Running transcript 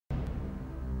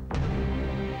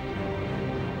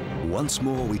Once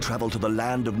more we travel to the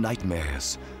land of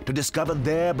nightmares to discover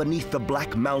there beneath the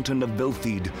black mountain of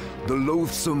Viltheed, the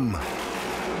loathsome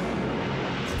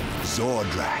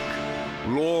Zordak,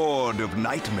 Lord of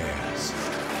Nightmares.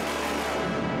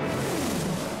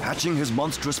 Hatching his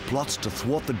monstrous plots to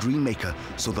thwart the Dreammaker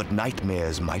so that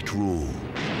nightmares might rule.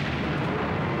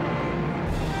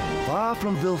 Far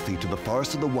from Viltheed to the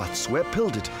forest of the Watts, where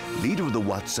Pildit, leader of the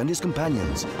Watts, and his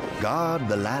companions guard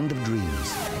the land of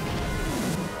dreams.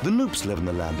 The Noops live in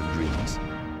the land of dreams,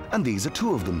 and these are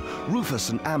two of them, Rufus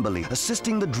and Amberly,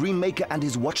 assisting the Dreammaker and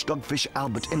his watchdog fish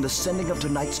Albert in the sending of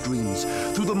tonight's dreams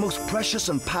through the most precious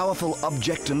and powerful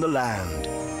object in the land,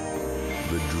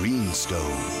 the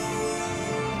Dreamstone.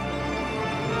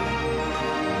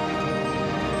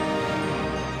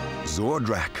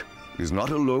 Zordak is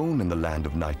not alone in the land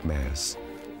of nightmares.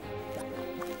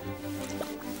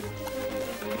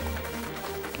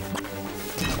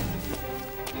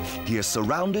 He is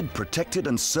surrounded, protected,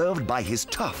 and served by his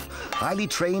tough, highly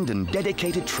trained and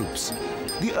dedicated troops,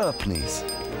 the Urpneys.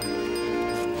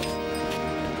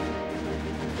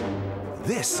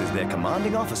 This is their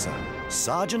commanding officer,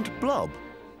 Sergeant Blob.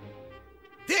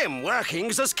 Them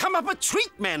workings has come up a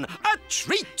treat, men, a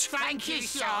treat! Thank you,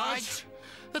 Sarge.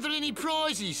 Are there any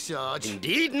prizes, Sarge?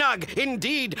 Indeed, Nug,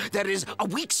 indeed. There is a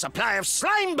week's supply of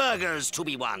slime burgers to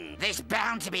be won. There's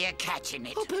bound to be a catch in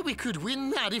it. I bet we could win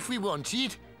that if we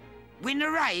wanted. Win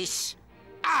the race?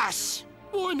 Us?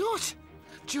 Why not?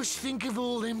 Just think of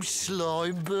all them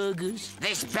slime burgers.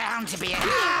 There's bound to be a...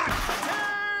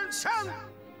 Attention!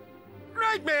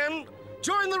 Right, men.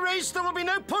 During the race, there will be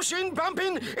no pushing,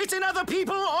 bumping, hitting other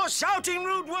people, or shouting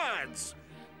rude words.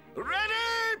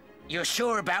 Ready? You're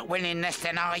sure about winning this,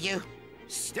 then, are you?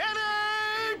 Steady!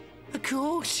 Of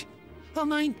course. I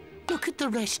mean, look at the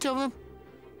rest of them.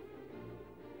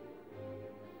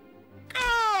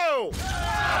 Go!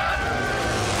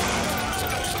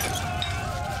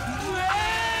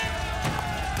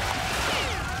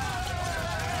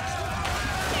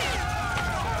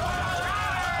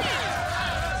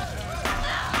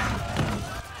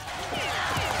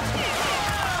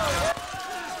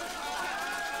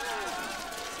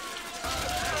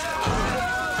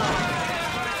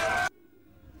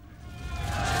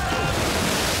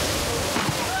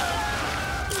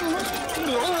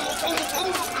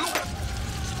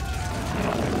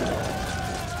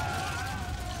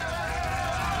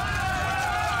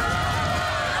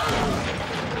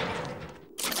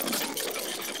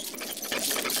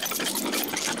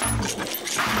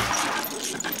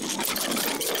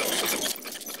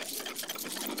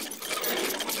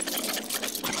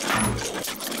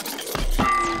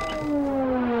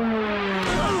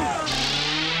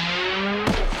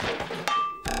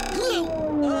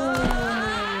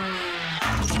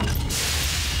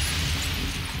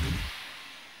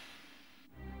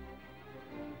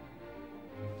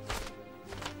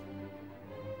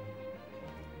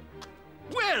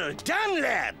 Well done,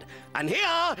 lad. And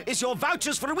here is your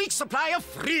vouchers for a week's supply of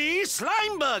free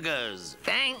slime burgers.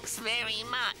 Thanks very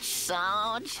much,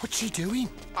 Sarge. What's he doing?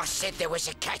 I said there was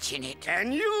a catch in it.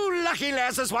 And you lucky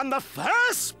lads has won the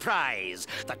first prize,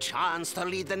 the chance to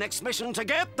lead the next mission to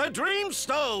get the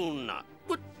Dreamstone.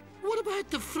 But what about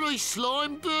the free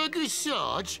slime burgers,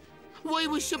 Sarge? We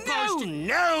were supposed to...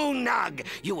 No, Nug.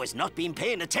 You was not been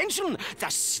paying attention.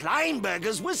 The slime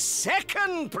burgers was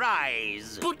second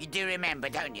prize. But you do remember,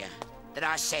 don't you, that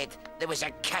I said there was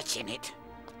a catch in it?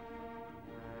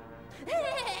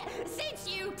 Since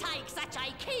you take such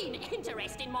a keen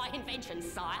interest in my invention,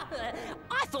 sire,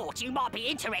 I thought you might be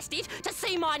interested to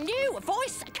see my new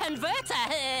voice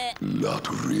converter. Not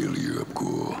really,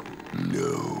 Urpcore.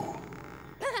 No.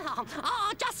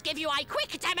 I'll just give you a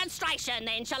quick demonstration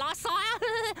then, shall I,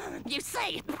 sire? You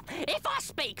see, if I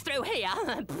speak through here,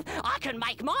 I can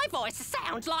make my voice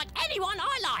sound like anyone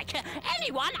I like.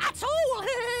 Anyone at all.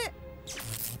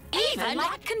 Even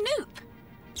like Knoop.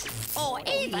 Or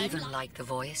Even like the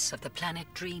voice of the planet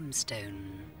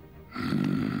Dreamstone.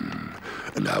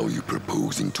 And how are you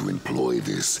proposing to employ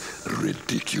this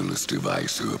ridiculous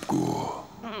device, Urpcore?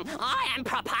 I am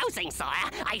proposing, sire,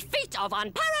 a feat of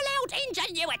unparalleled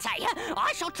ingenuity.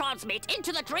 I shall transmit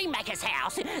into the Dreammaker's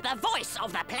house the voice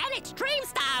of the planet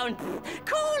Dreamstone,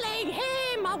 calling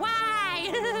him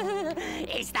away.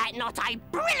 Is that not a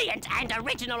brilliant and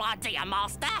original idea,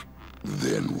 Master?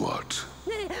 Then what?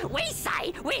 We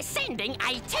say we're sending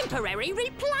a temporary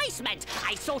replacement,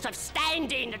 a sort of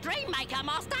stand-in Dreammaker,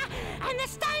 Master, and the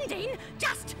stand-in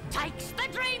just takes the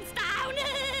Dreamstone.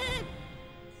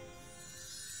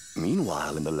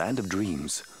 Meanwhile, in the land of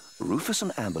dreams, Rufus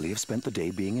and Amberly have spent the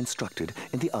day being instructed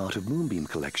in the art of moonbeam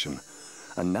collection.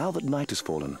 And now that night has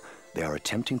fallen, They are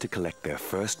attempting to collect their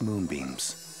first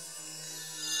moonbeams.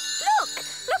 Look!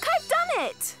 Look, I've done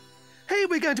it! Hey,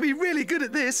 we're going to be really good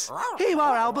at this. Here you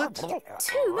are, Albert.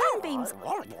 2 moonbeams.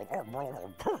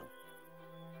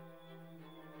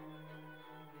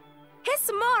 Here's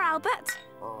some more, Albert.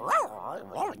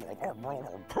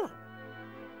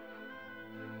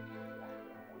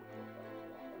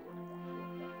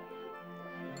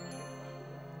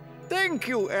 Thank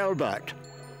you, Albert.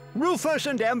 Rufus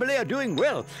and Emily are doing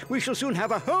well. We shall soon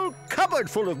have a whole cupboard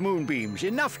full of moonbeams,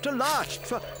 enough to last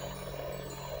for...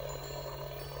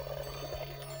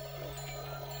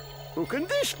 Who can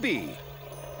this be?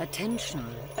 Attention,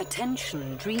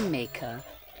 attention, Dreammaker.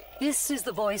 This is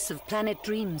the voice of planet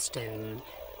Dreamstone.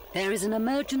 There is an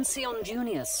emergency on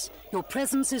Junius. Your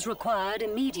presence is required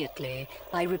immediately.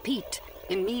 I repeat,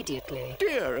 immediately.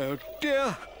 Dear, oh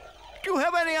dear. Do you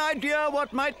have any idea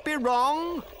what might be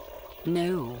wrong?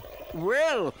 No.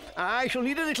 Well, I shall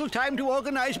need a little time to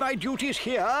organize my duties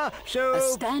here, so... A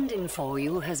stand-in for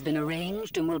you has been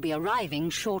arranged and will be arriving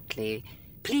shortly.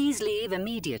 Please leave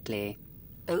immediately.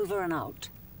 Over and out.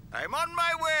 I'm on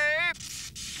my way.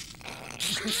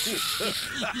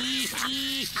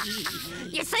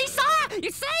 You see, sire?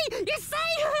 You see?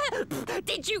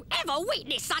 Did you ever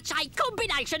witness such a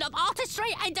combination of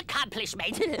artistry and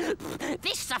accomplishment?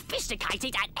 This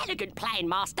sophisticated and elegant plan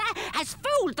master has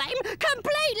fooled them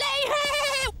completely.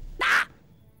 Ah!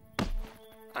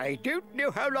 I don't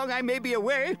know how long I may be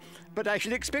away, but I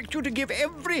shall expect you to give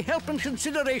every help and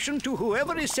consideration to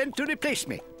whoever is sent to replace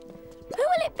me. Who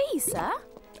will it be, sir?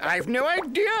 I've no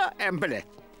idea, Amberley.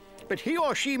 But he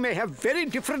or she may have very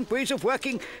different ways of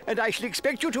working, and I shall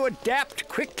expect you to adapt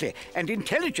quickly and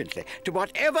intelligently to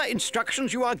whatever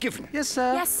instructions you are given. Yes,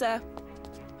 sir. Yes, sir.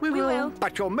 We will.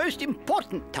 But your most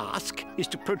important task is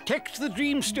to protect the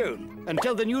Dreamstone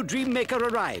until the new Dreammaker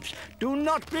arrives. Do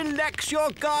not relax your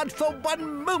guard for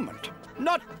one moment.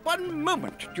 Not one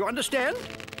moment. Do you understand?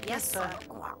 Yes, sir.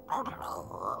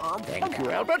 Thank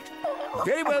you, Albert.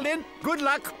 Very well, then. Good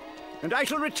luck. And I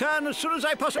shall return as soon as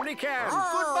I possibly can.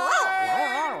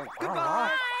 Goodbye!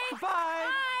 Goodbye! Goodbye!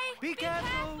 Be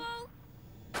careful!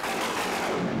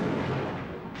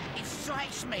 It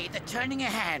strikes me that turning a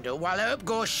handle while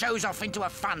Urpneys shows off into a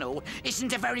funnel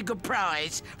isn't a very good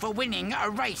prize for winning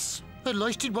a race. At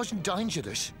least it wasn't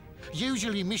dangerous.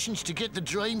 Usually missions to get the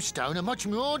Dreamstone are much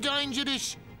more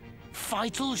dangerous.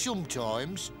 Fatal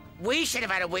sometimes. We should have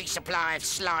had a week's supply of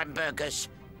slime burgers.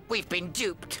 We've been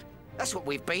duped. That's what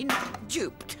we've been.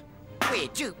 Duped. We're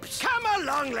dupes. Come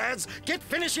along, lads. Get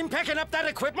finishing packing up that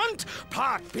equipment.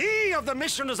 Part B of the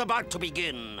mission is about to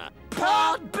begin.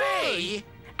 Part B?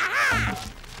 Ah!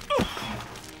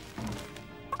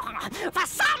 For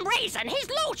some reason, his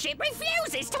lordship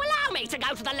refuses to allow me to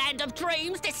go to the land of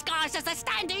dreams disguised as a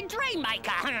stand-in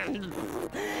Dreammaker.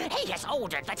 He has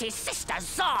ordered that his sister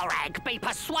Zarag be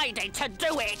persuaded to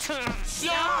do it.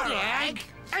 Zarag?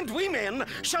 And we men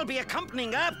shall be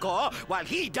accompanying Urpneys while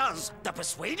he does the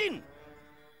persuading.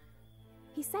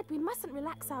 He said we mustn't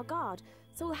relax our guard,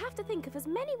 so we'll have to think of as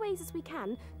many ways as we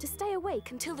can to stay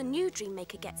awake until the new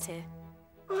Dreammaker gets here.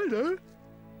 I know.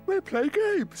 We'll play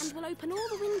games. And we'll open all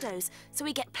the windows so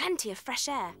we get plenty of fresh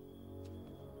air.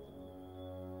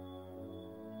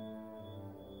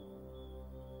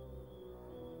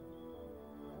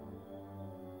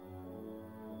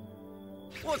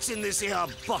 What's in this here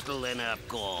bottle then,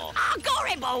 Urpneys?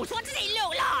 Gorribles! What does it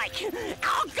look like?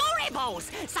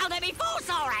 Gorribles! So that before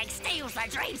Zordak steals the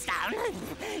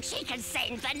Dreamstone, she can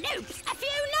send the Noops a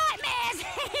few nightmares!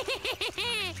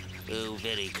 Oh,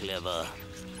 very clever.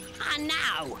 And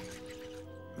now,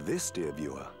 This, dear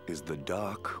viewer, is the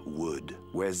Dark Wood,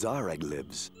 where Zarag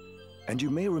lives. And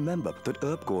you may remember that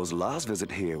Urpneys' last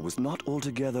visit here was not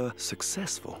altogether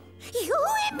successful. you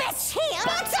imbecile!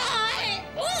 Get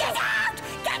out!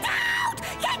 Get out!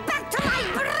 Get back to my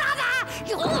brother!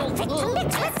 You unfit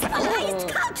little civilized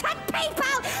cultured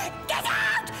people! Get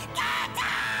out! Get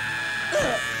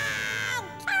out!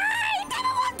 I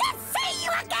never want to see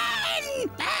you again!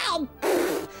 Ow!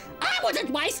 I wouldn't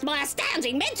waste my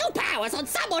astounding mental powers on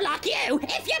someone like you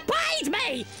if you paid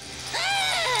me!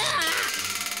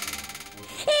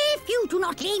 If you do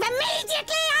not leave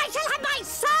immediately, I shall have my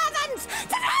servants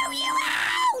throw you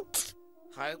out!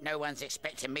 Hope no one's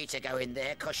expecting me to go in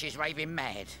there 'cause she's raving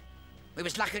mad. We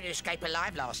was lucky to escape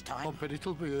alive last time. I bet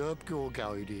it'll be Urpneys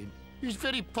going in. He's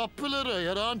very popular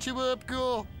here, aren't you,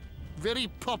 Urpneys? Very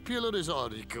popular, as I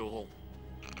recall.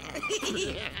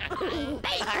 Be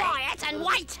quiet and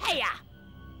wait here!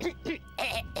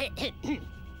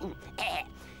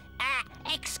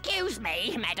 Excuse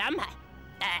me, madam.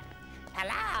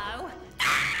 Hello?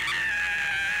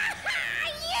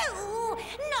 You!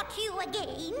 Not Not you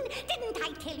again! Didn't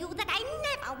I tell you that I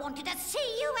never wanted to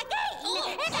see you again?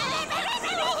 How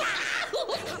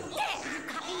dare you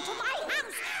come into my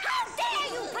house? How dare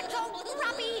you put your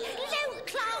grubby,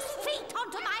 low-class feet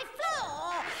onto my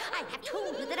floor? I have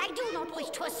told you that I do not wish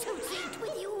to associate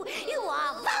with you. You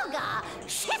are vulgar,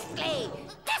 shifty,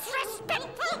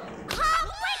 disrespectful,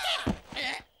 hard-witted,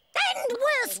 and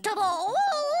worst of all,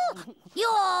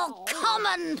 you're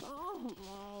common.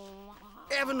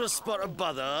 Having a spot of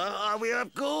bother, are we,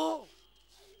 Urpcore?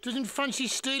 Didn't fancy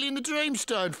stealing the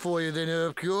Dreamstone for you then,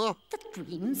 Urpcore? The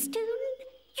Dreamstone?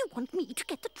 You want me to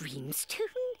get the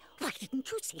Dreamstone? Why didn't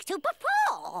you say so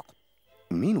before?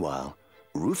 Meanwhile,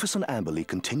 Rufus and Amberly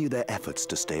continue their efforts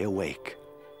to stay awake.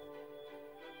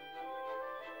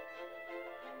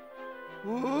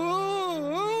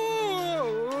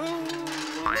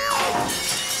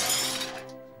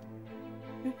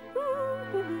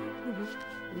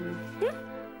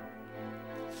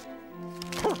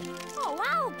 Oh,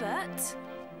 Albert!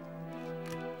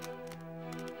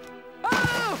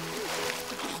 Oh!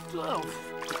 Oh!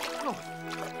 Oh!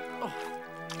 Oh!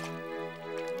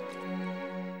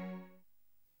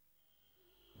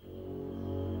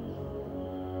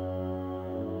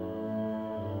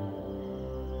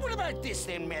 What about this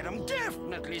then, madam?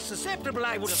 Definitely susceptible,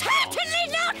 I would have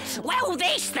Certainly not! Well,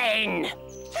 this then! No!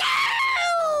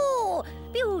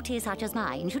 Beauty such as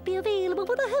mine should be available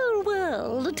for the whole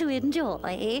world to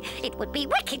enjoy. It would be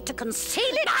wicked to conceal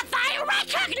it. But they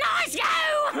recognise you!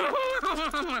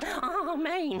 Oh,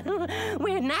 mean.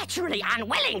 We're naturally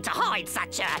unwilling to hide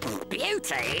such a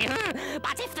beauty.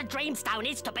 But if the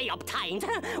Dreamstone is to be obtained,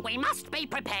 we must be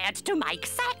prepared to make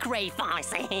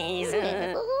sacrifices.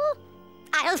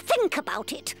 I'll think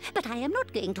about it, but I am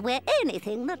not going to wear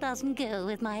anything that doesn't go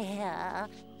with my hair.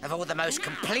 Of all the most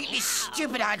completely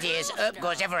stupid ideas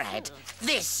Urpcore's ever had,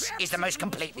 this is the most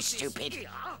completely stupid.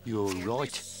 You're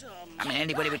right. I mean,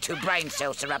 anybody with two brain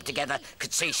cells to rub together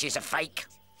could see she's a fake.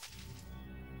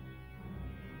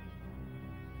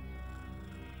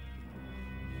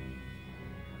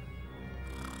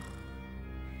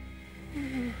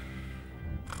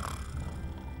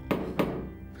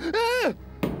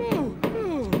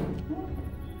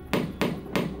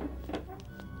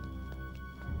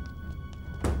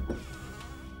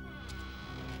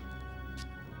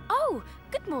 Oh,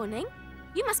 good morning.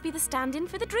 You must be the stand-in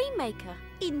for the Dreammaker.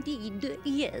 Indeed,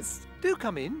 yes. Do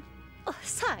come in. Oh,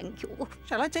 thank you.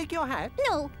 Shall I take your hat?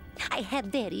 No, I have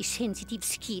very sensitive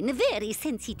skin, very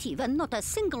sensitive, and not a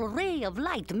single ray of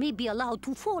light may be allowed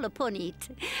to fall upon it.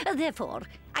 Therefore,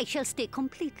 I shall stay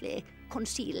completely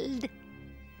concealed.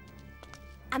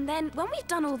 And then, when we've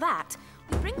done all that,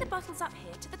 we bring the bottles up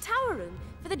here to the tower room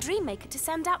for the Dreammaker to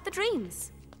send out the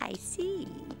dreams. I see.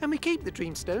 And we keep the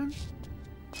Dreamstone.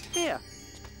 Here.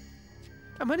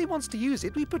 And when he wants to use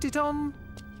it, we put it on...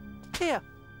 here.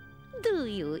 Do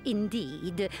you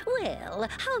indeed? Well,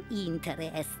 how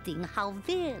interesting. How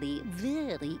very,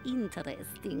 very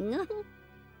interesting.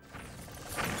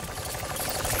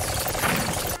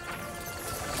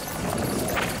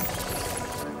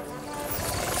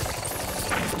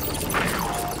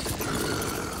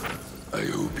 I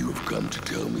hope you have come to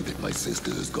tell me that my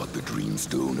sister has got the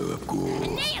Dreamstone,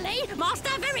 Urpcore. Nearly,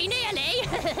 Master, very nearly.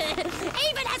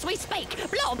 Even as we speak,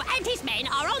 Blob and his men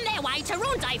are on their way to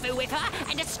rendezvous with her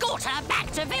and escort her back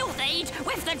to Viltheed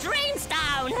with the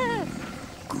Dreamstone.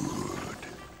 Good.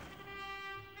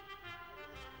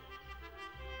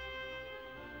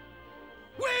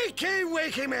 Wakey,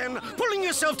 wakey, men! Pulling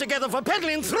yourself together for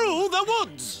peddling through the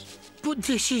woods! But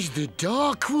this is the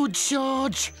Darkwood,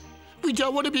 Sarge. We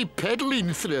don't want to be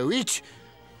peddling through it.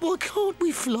 Why can't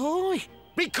we fly?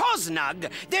 Because, Nug,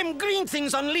 them green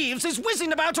things on leaves is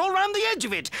whizzing about all round the edge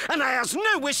of it, and I has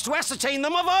no wish to ascertain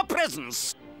them of our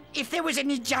presence. If there was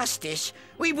any justice,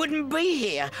 we wouldn't be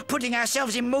here, putting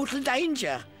ourselves in mortal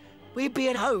danger. We'd be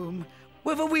at home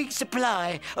with a week's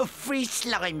supply of free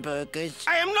slime burgers.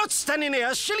 I am not standing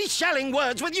here shilly-shallying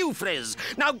words with you, Frizz.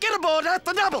 Now get aboard at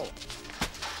the double.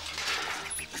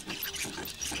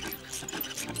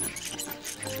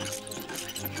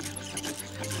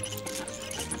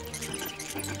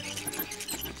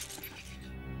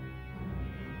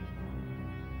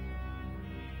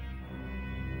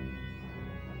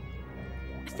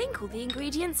 I think all the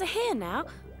ingredients are here now.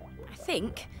 I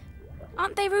think.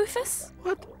 Aren't they, Rufus?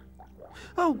 What?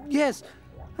 Oh, yes.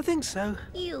 I think so.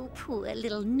 You poor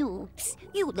little Noops.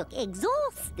 You look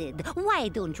exhausted. Why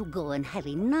don't you go and have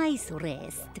a nice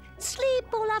rest? Sleep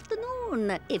all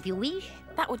afternoon, if you wish.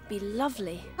 That would be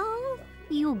lovely. Oh,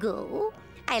 you go.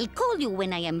 I'll call you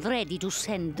when I am ready to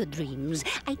send the dreams.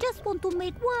 I just want to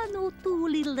make one or two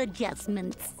little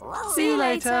adjustments. See you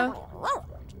later.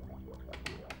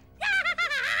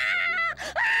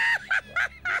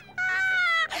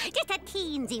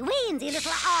 teensy-weensy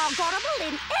little Argorable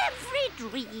in every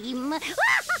dream.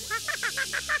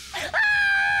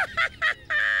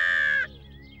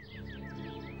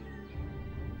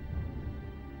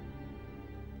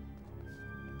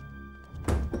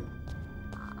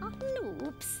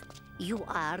 Noops, you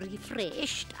are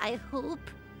refreshed, I hope.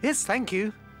 Yes, thank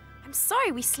you. I'm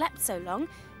sorry we slept so long.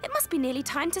 It must be nearly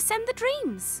time to send the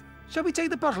dreams. Shall we take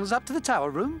the bottles up to the tower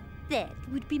room? That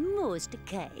would be most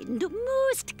kind,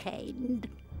 most kind.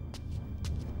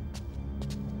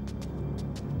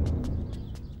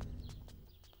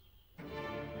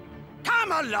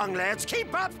 Come along, lads.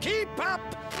 Keep up, keep up.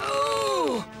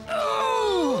 Ooh!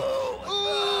 Ooh!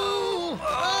 Ooh!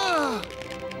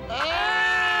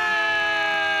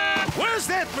 Where's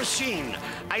that machine?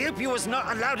 I hope you was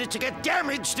not allowed it to get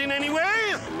damaged in any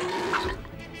way.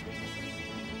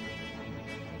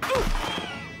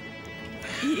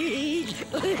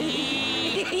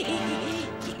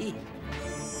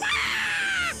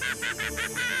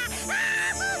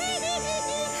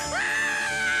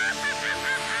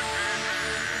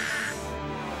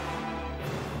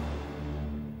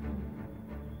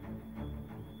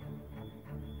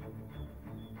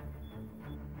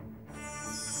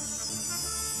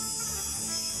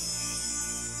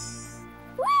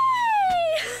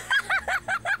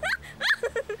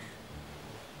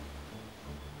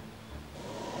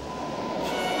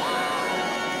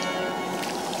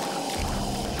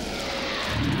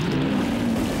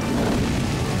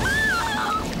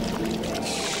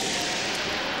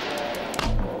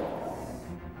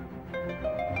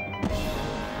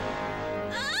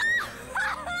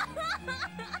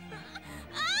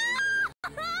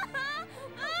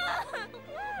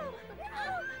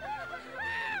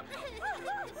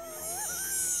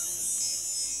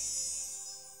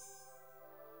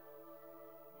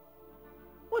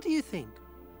 What do you think?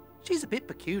 She's a bit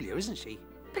peculiar, isn't she?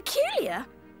 Peculiar?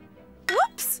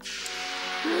 Whoops!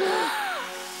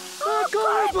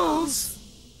 Adorable!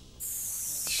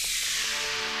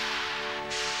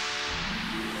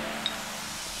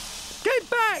 Get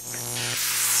back!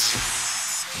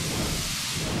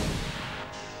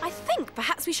 I think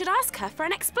perhaps we should ask her for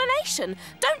an explanation,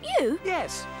 don't you?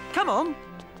 Yes. Come on.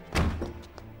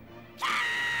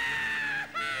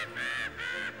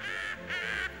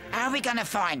 How are we going to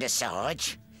find her,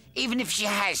 Sarge? Even if she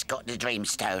has got the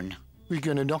Dreamstone. We're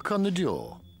going to knock on the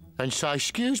door and say,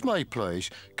 "Excuse me,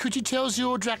 please. Could you tell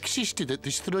Zordak sister that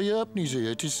there's 3 Urpneys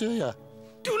here to see her?"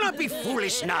 Do not be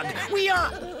foolish, Nug. We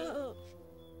are...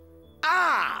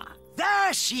 Ah,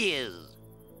 there she is.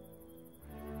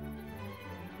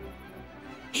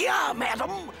 Here,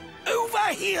 madam.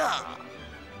 Over here.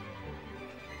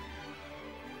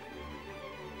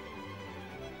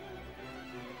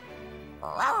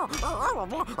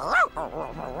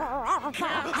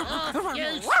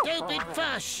 You stupid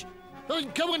fush! I'm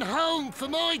going home for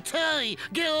my tea.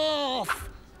 Get off!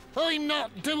 I'm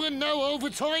not doing no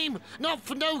overtime, not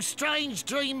for no strange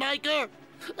Dreammaker.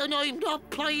 And I'm not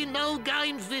playing no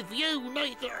games with you,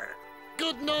 neither.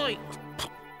 Good night.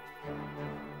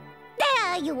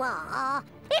 There you are.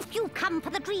 If you come for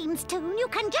the Dreamstone, you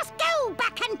can just go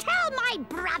back and tell my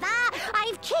brother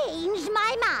I've changed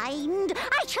my mind.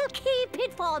 I shall keep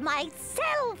it for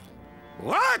myself.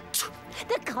 What?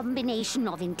 The combination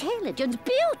of intelligence,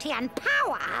 beauty, and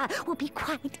power will be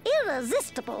quite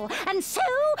irresistible. And so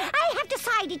I have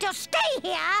decided to stay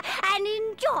here and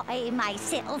enjoy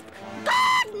myself.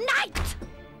 Good night!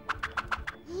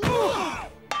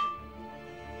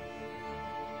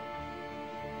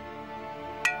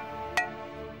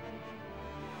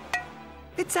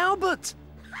 It's Albert!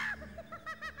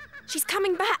 She's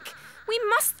coming back. We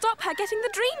must stop her getting the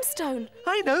Dreamstone.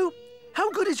 I know. How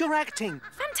good is your acting?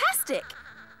 Fantastic.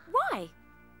 Why?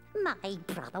 My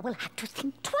brother will have to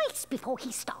think twice before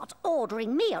he starts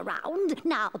ordering me around,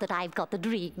 now that I've got the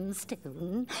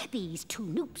Dreamstone. These 2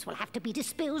 Noops will have to be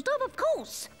disposed of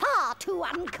course. Far too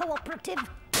uncooperative.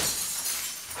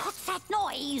 What's that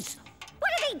noise?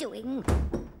 What are they doing?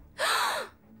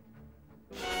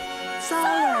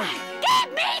 Zarag! Give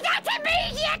me that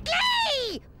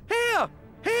immediately! Here!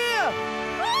 Here!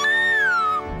 Oh!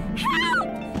 Help!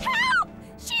 Help!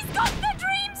 She's got the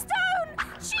Dreamstone!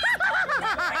 She's got the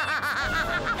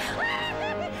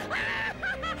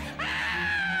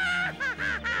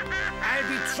I'll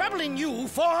be troubling you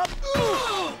for...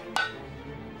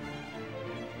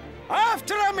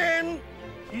 After a man!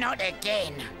 Not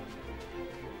again.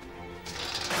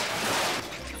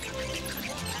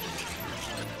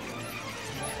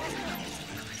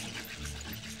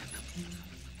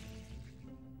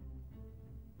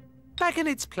 Back in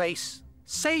its place.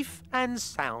 Safe and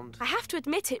sound. I have to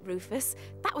admit it, Rufus.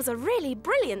 That was a really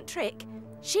brilliant trick.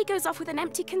 She goes off with an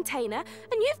empty container,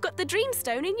 and you've got the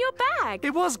Dreamstone in your bag.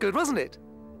 It was good, wasn't it?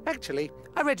 Actually,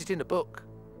 I read it in a book.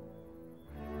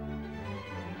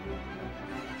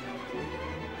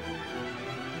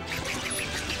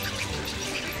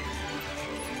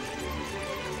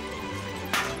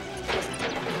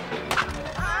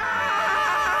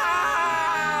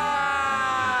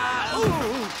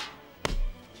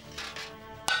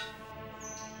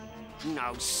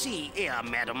 Now see here,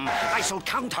 madam. I shall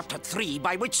count up to 3,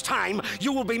 by which time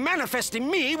you will be manifesting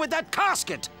me with that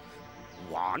casket.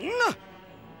 1,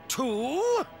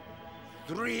 2,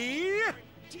 3,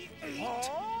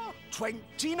 4,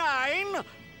 29,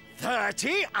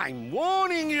 30. I'm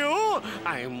warning you.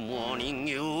 I'm warning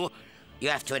you. You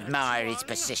have to admire his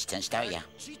persistence, don't you?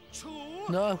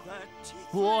 No.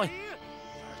 Why?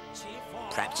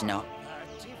 Perhaps not.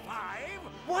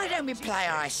 Why don't we play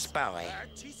I Spy?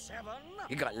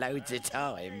 You got loads of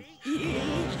time.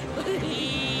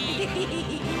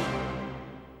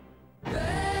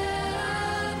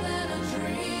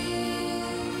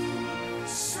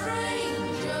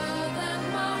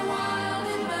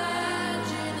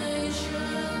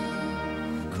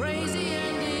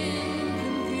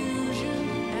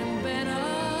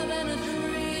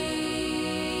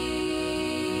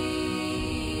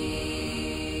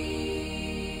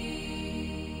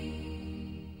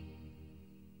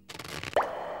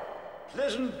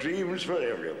 Pleasant dreams for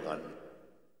everyone.